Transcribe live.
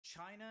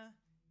China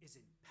is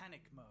in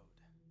panic mode.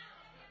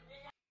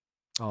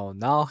 Oh,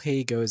 now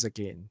he goes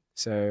again.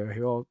 So he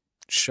will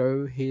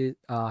show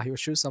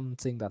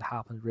something that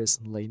happened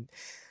recently,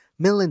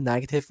 mainly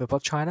negative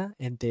about China,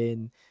 and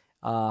then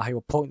he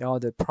will point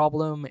out the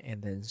problem,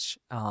 and then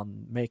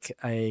make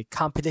a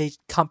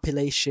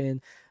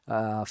compilation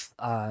of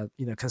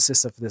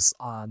consists of this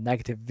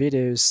negative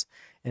videos,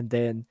 and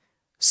then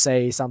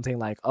say something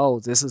like, "Oh,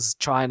 this is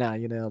China.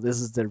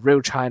 This is the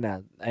real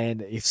China."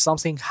 And if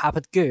something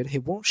happened good, he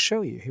won't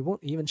show you. He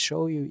won't even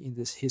show you in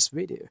this his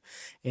video,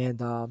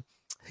 and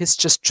he's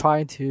just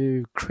trying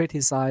to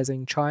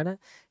criticizing China,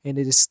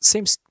 and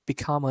seems to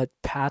become a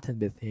pattern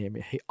with him.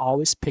 He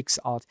always picks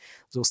out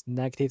those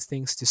negative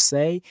things to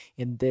say,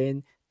 and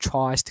then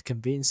tries to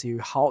convince you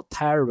how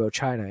terrible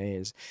China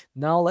is.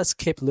 Now let's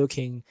keep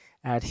watching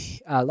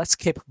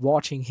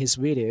his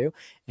video,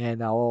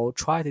 and I will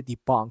try to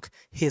debunk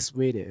his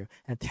video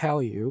and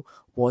tell you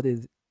what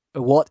it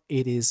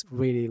is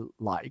really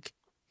like.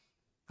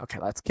 Okay,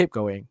 let's keep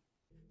going.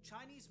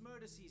 Chinese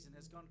murder season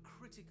has gone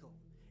critical.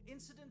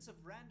 Incidents of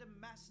random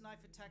mass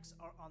knife attacks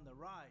are on the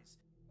rise.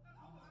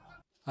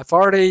 I've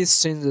already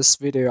seen this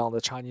video on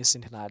the Chinese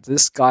internet.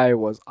 This guy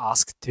was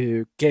asked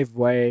to give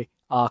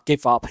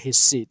up his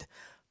seat,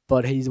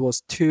 but he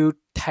was too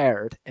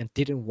tired and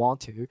didn't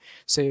want to,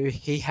 so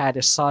he had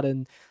a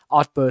sudden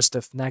outburst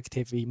of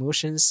negative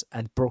emotions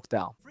and broke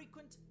down.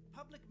 Frequent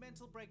public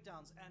mental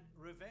breakdowns and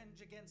revenge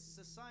against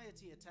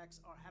society attacks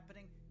are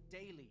happening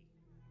daily.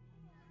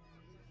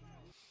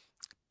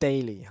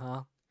 Daily,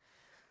 huh?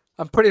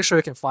 I'm pretty sure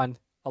you can find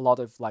a lot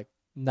of like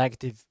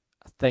negative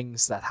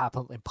things that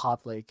happen in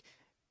public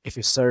if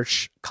you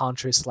search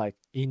countries like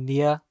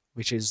India,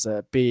 which is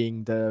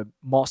being the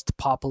most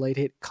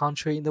populated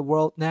country in the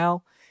world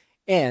now,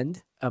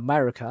 and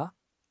America,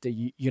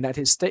 the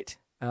United States,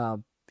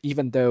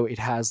 even though it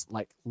has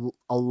like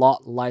a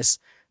lot less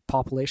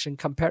population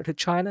compared to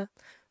China,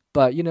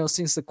 but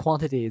since the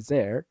quantity is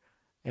there,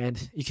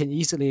 and you can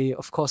easily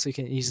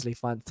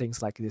find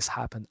things like this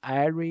happen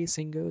every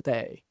single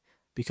day,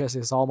 because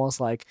it's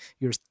almost like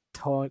you're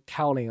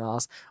telling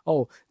us,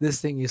 oh, this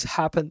thing is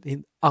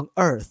happened on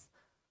Earth.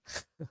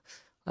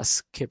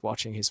 Let's keep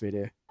watching his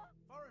video.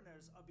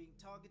 Foreigners are being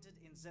targeted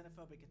in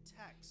xenophobic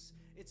attacks.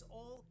 It's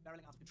all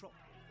barreling out of control.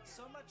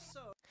 So much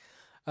so.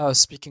 Oh,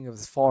 speaking of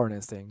the foreigner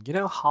thing, you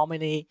know how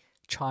many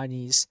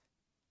Chinese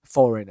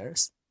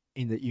foreigners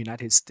in the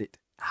United States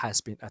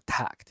has been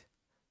attacked?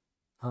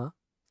 Huh?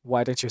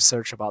 Why don't you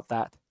search about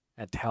that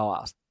and tell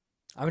us?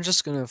 I'm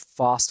just gonna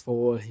fast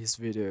forward his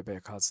video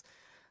because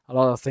a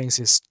lot of things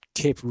is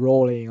keep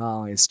rolling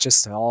on. It's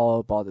just all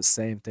about the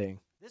same thing.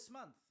 This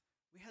month,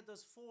 we had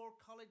those 4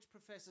 college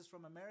professors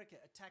from America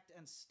attacked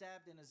and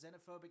stabbed in a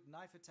xenophobic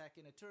knife attack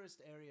in a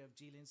tourist area of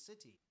Jilin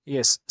City.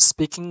 Yes,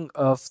 speaking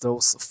of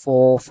those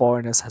 4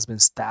 foreigners has been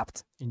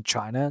stabbed in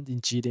China,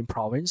 in Jilin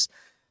province.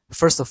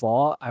 First of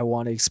all, I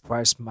want to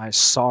express my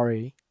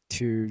sorry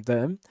to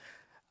them.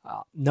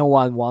 No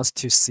one wants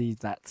to see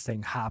that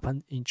thing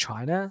happen in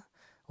China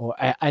or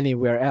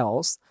anywhere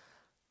else,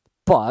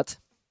 but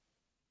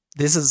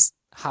this has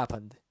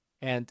happened,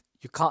 and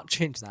you can't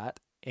change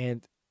that,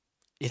 and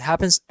it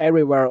happens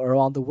everywhere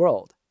around the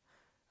world.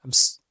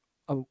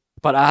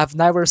 But I have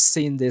never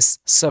seen this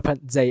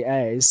Serpent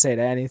ZA said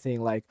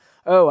anything like,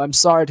 "Oh, I'm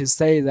sorry to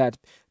say that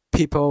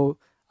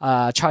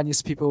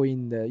Chinese people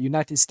in the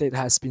United States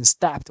has been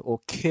stabbed or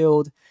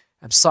killed.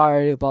 I'm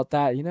sorry about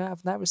that."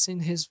 I've never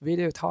seen his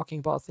video talking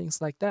about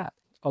things like that.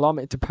 Allow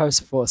me to pause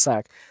for a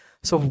sec.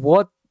 So,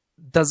 what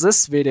does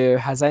this video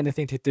has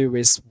anything to do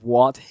with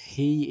what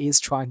he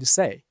is trying to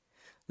say?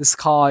 This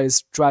car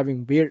is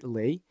driving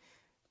weirdly,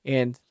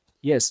 and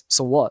yes,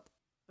 so what?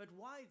 But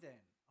why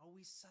then are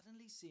we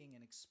suddenly seeing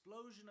an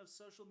explosion of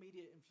social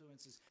media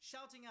influencers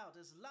shouting out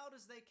as loud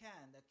as they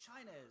can that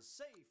China is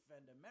safe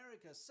and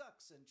America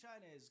sucks and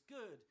China is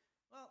good?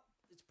 Well,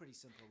 it's pretty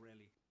simple,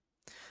 really.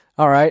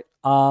 All right.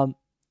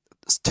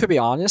 To be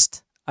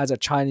honest, as a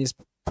Chinese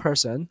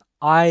person,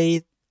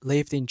 I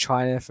lived in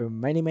China for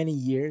many, many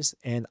years,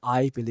 and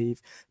I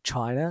believe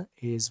China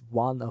is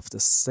one of the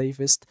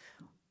safest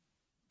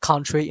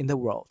country in the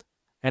world,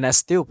 and I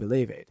still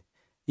believe it.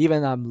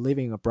 Even I'm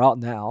living abroad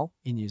now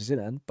in New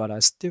Zealand, but I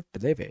still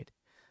believe it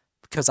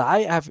because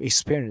I have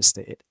experienced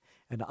it,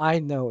 and I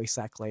know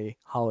exactly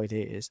how it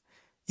is.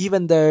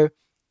 Even though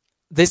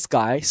this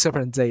guy,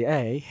 Serpent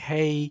ZA,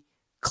 he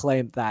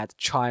claimed that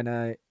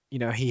China,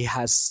 he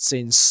has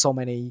seen so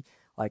many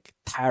like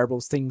terrible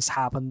things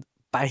happen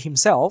by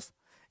himself.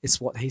 It's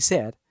what he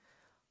said.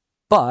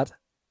 But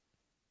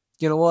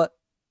you know what?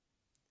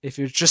 If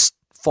you just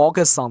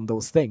focus on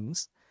those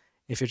things,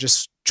 if you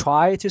just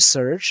try to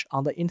search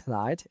on the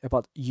internet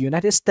about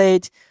United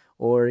States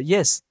or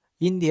yes,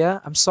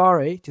 India, I'm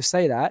sorry to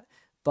say that,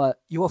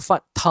 but you will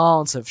find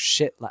tons of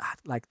shit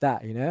like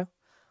that.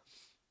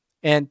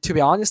 And to be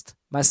honest,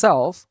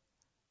 myself,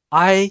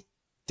 I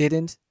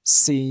didn't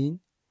see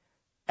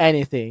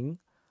anything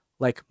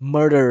like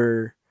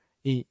murder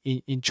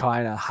in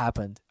China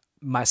happened.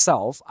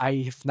 Myself,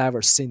 I've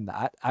never seen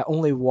that. I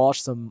only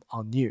watched them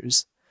on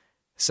news.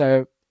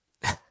 So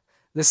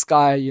This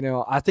guy,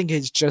 I think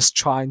he's just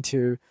trying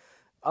to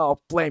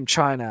blame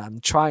China. I'm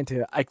trying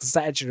to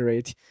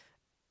exaggerate,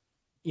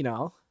 you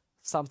know,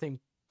 something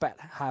bad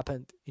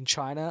happened in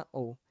China.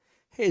 Oh,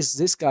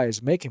 this guy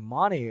is making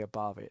money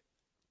above it.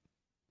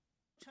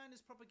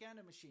 China's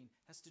propaganda machine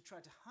has to try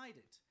to hide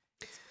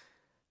it.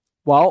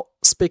 Well,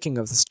 speaking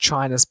of this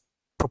China's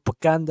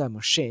propaganda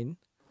machine,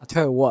 I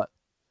tell you what.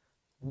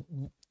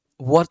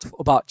 What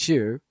about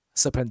you,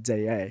 Serpent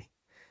JA?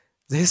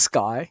 This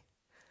guy,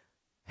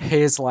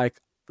 he's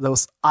like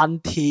those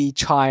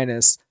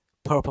anti-China's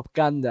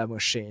propaganda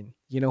machine.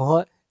 You know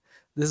what?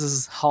 This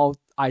is how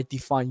I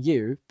define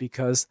you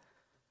because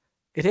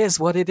it is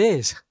what it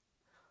is.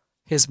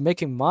 He's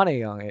making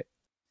money on it.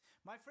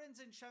 My friends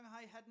in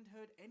Shanghai hadn't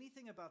heard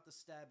anything about the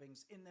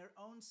stabbings in their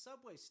own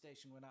subway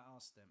station when I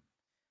asked them.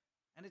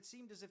 And it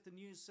seemed as if the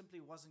news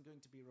simply wasn't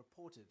going to be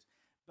reported.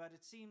 But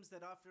it seems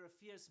that after a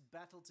fierce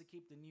battle to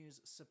keep the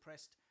news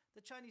suppressed,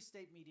 the Chinese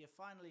state media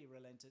finally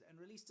relented and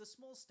released a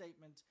small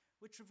statement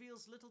which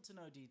reveals little to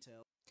no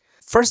detail.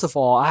 First of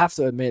all, I have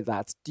to admit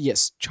that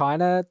yes,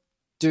 China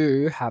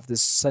do have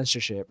this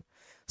censorship,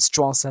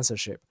 strong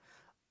censorship.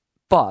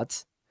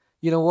 But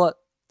you know what?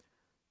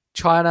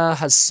 China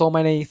has so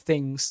many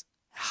things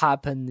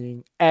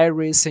happening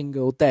every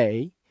single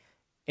day,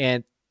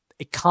 and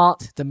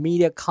the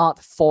media can't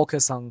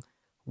focus on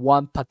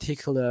one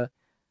particular.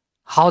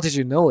 How did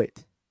you know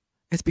it?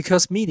 It's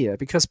because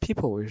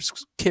people will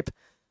just keep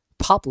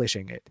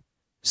publishing it.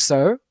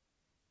 So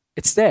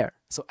it's there.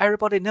 So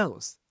everybody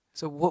knows.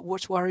 So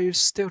what are you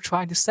still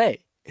trying to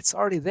say? It's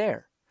already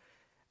there.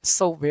 It's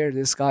so weird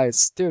this guy is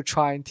still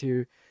trying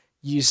to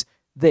use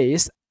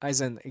this as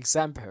an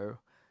example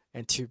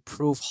and to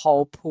prove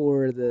how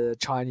poor the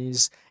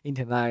Chinese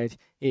internet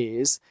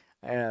is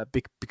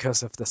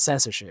because of the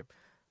censorship.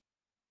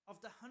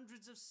 Of the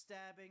hundreds of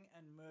stabbing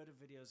and murder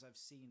videos I've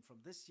seen from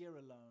this year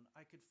alone,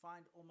 I could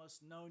find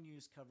almost no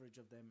news coverage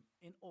of them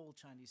in all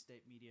Chinese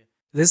state media.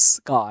 This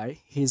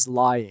guy, he's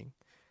lying.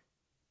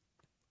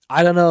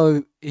 I don't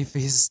know if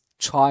he's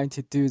trying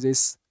to do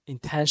this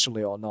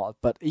intentionally or not,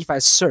 but if I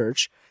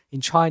search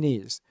in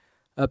Chinese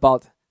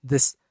about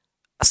this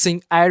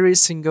every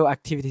single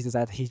activity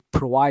that he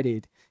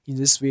provided in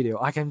this video,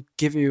 I can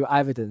give you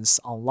evidence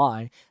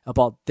online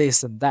about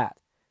this and that.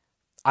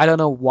 I don't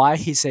know why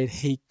he said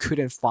he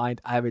couldn't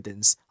find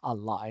evidence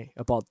online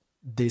about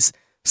this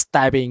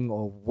stabbing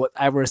or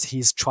whatever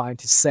he's trying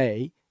to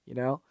say,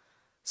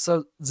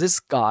 So this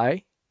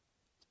guy,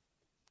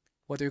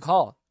 what do you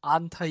call?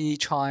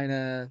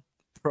 Anti-China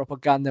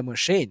propaganda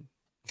machine.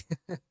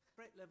 Threat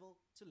level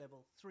to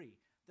level 3,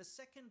 the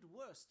second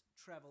worst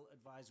travel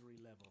advisory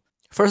level.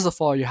 First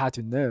of all, you have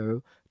to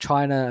know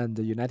China and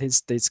the United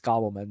States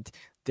government,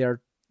 they're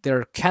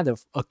kind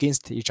of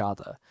against each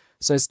other.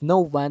 So it's no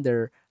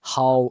wonder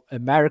how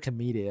American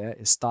media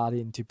is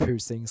starting to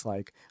push things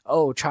like,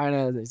 oh,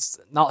 China is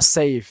not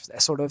safe,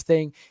 that sort of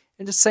thing.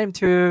 And the same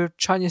to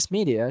Chinese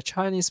media.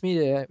 Chinese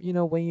media,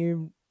 when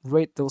you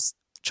read those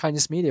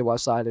Chinese media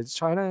websites,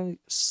 China,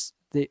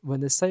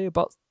 when they say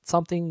about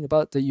something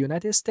about the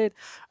United States,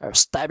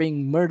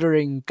 stabbing,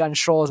 murdering,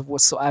 gunshots,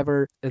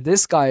 whatsoever,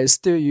 this guy is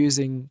still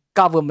using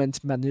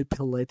government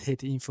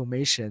manipulated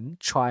information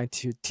trying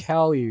to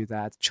tell you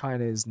that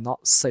China is not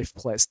a safe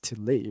place to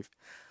live.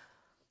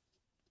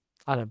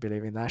 I don't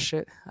believe in that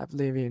shit. I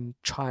believe in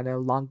China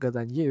longer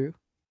than you.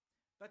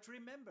 But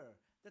remember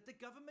that the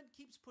government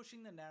keeps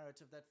pushing the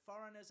narrative that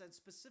foreigners and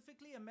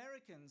specifically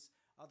Americans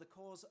are the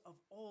cause of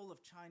all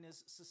of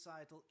China's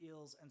societal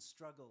ills and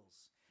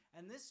struggles.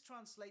 And this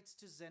translates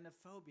to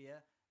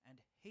xenophobia and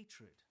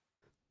hatred.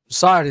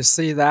 Sorry to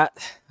see that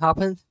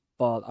happen,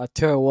 but I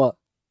tell you what,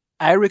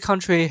 every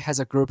country has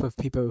a group of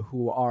people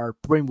who are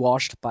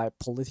brainwashed by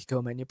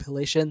political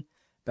manipulation,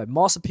 but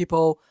most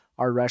people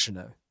are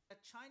rational.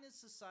 China's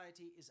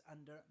society is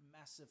under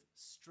massive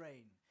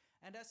strain.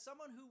 And as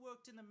someone who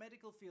worked in the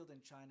medical field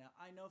in China,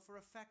 I know for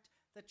a fact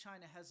that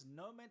China has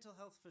no mental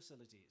health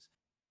facilities,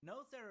 no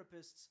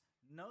therapists,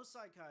 no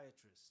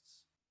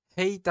psychiatrists.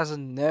 He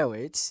doesn't know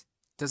it.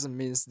 Doesn't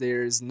mean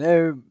there's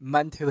no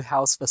mental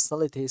health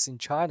facilities in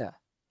China.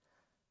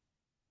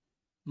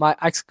 My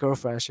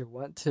ex-girlfriend, she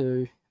went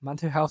to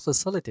mental health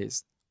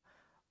facilities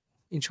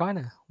in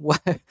China. Why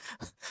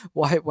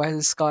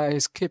this guy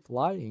is keep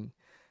lying?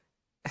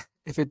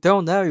 If you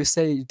don't know, you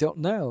say you don't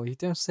know. You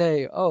don't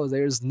say, oh,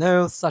 there's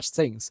no such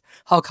things.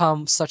 How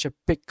come such a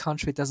big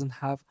country doesn't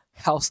have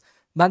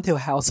mental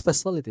health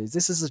facilities?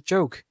 This is a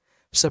joke,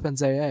 Serpent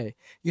ZA.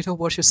 You know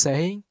what you're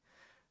saying?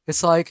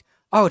 It's like,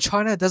 oh,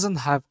 China doesn't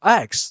have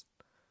eggs.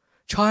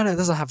 China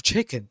doesn't have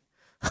chicken.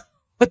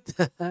 What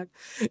the heck?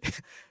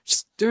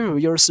 Just do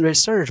your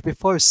research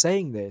before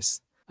saying this.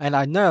 And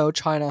I know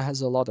China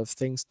has a lot of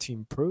things to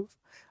improve,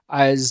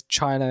 as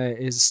China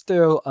is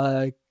still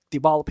a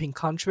developing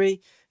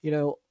country,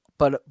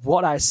 but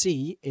what I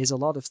see is a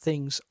lot of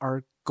things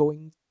are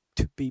going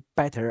to be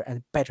better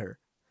and better.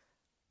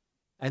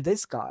 And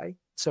this guy,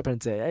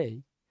 Serpent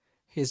ZA,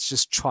 he's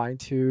just trying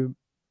to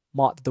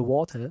mud the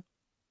water.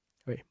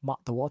 Wait, mud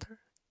the water?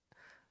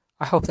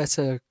 I hope that's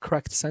a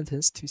correct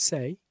sentence to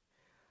say.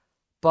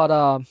 But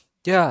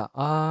yeah,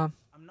 I'm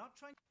not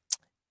trying.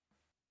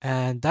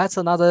 and that's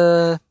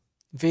another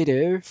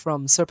video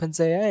from Serpent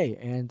AA,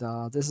 and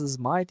this is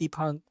my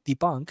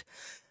debunk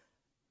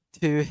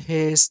to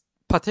his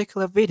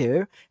particular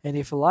video. And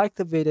if you like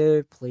the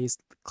video, please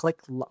click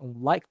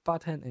like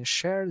button and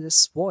share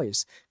this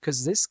voice,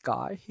 because this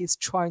guy, he's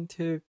trying to